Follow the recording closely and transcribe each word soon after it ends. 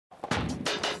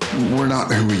We're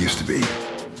not who we used to be.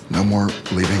 No more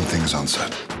leaving things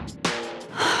unsaid.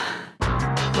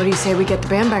 What do you say we get the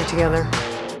band back together?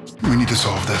 We need to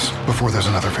solve this before there's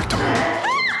another victim.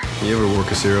 You ever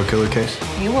work a serial killer case?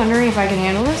 Are you wondering if I can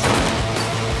handle this?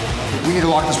 We need to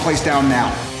lock this place down now.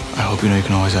 I hope you know you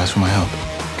can always ask for my help,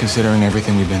 considering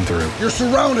everything we've been through. You're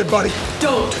surrounded, buddy.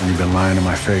 Don't! And you've been lying to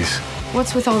my face.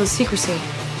 What's with all the secrecy?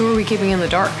 Who are we keeping in the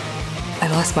dark? I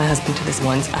lost my husband to this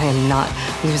once. I am not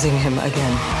losing him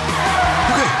again.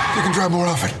 Okay, you can drive more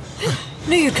often.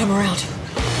 Knew you'd come around.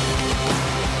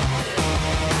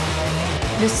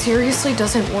 This seriously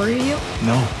doesn't worry you?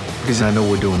 No, because I know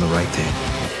we're doing the right thing.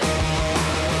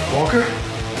 Walker?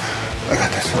 I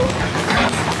got this.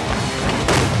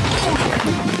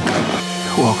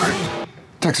 Walker.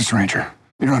 Texas Ranger,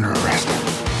 you're under arrest.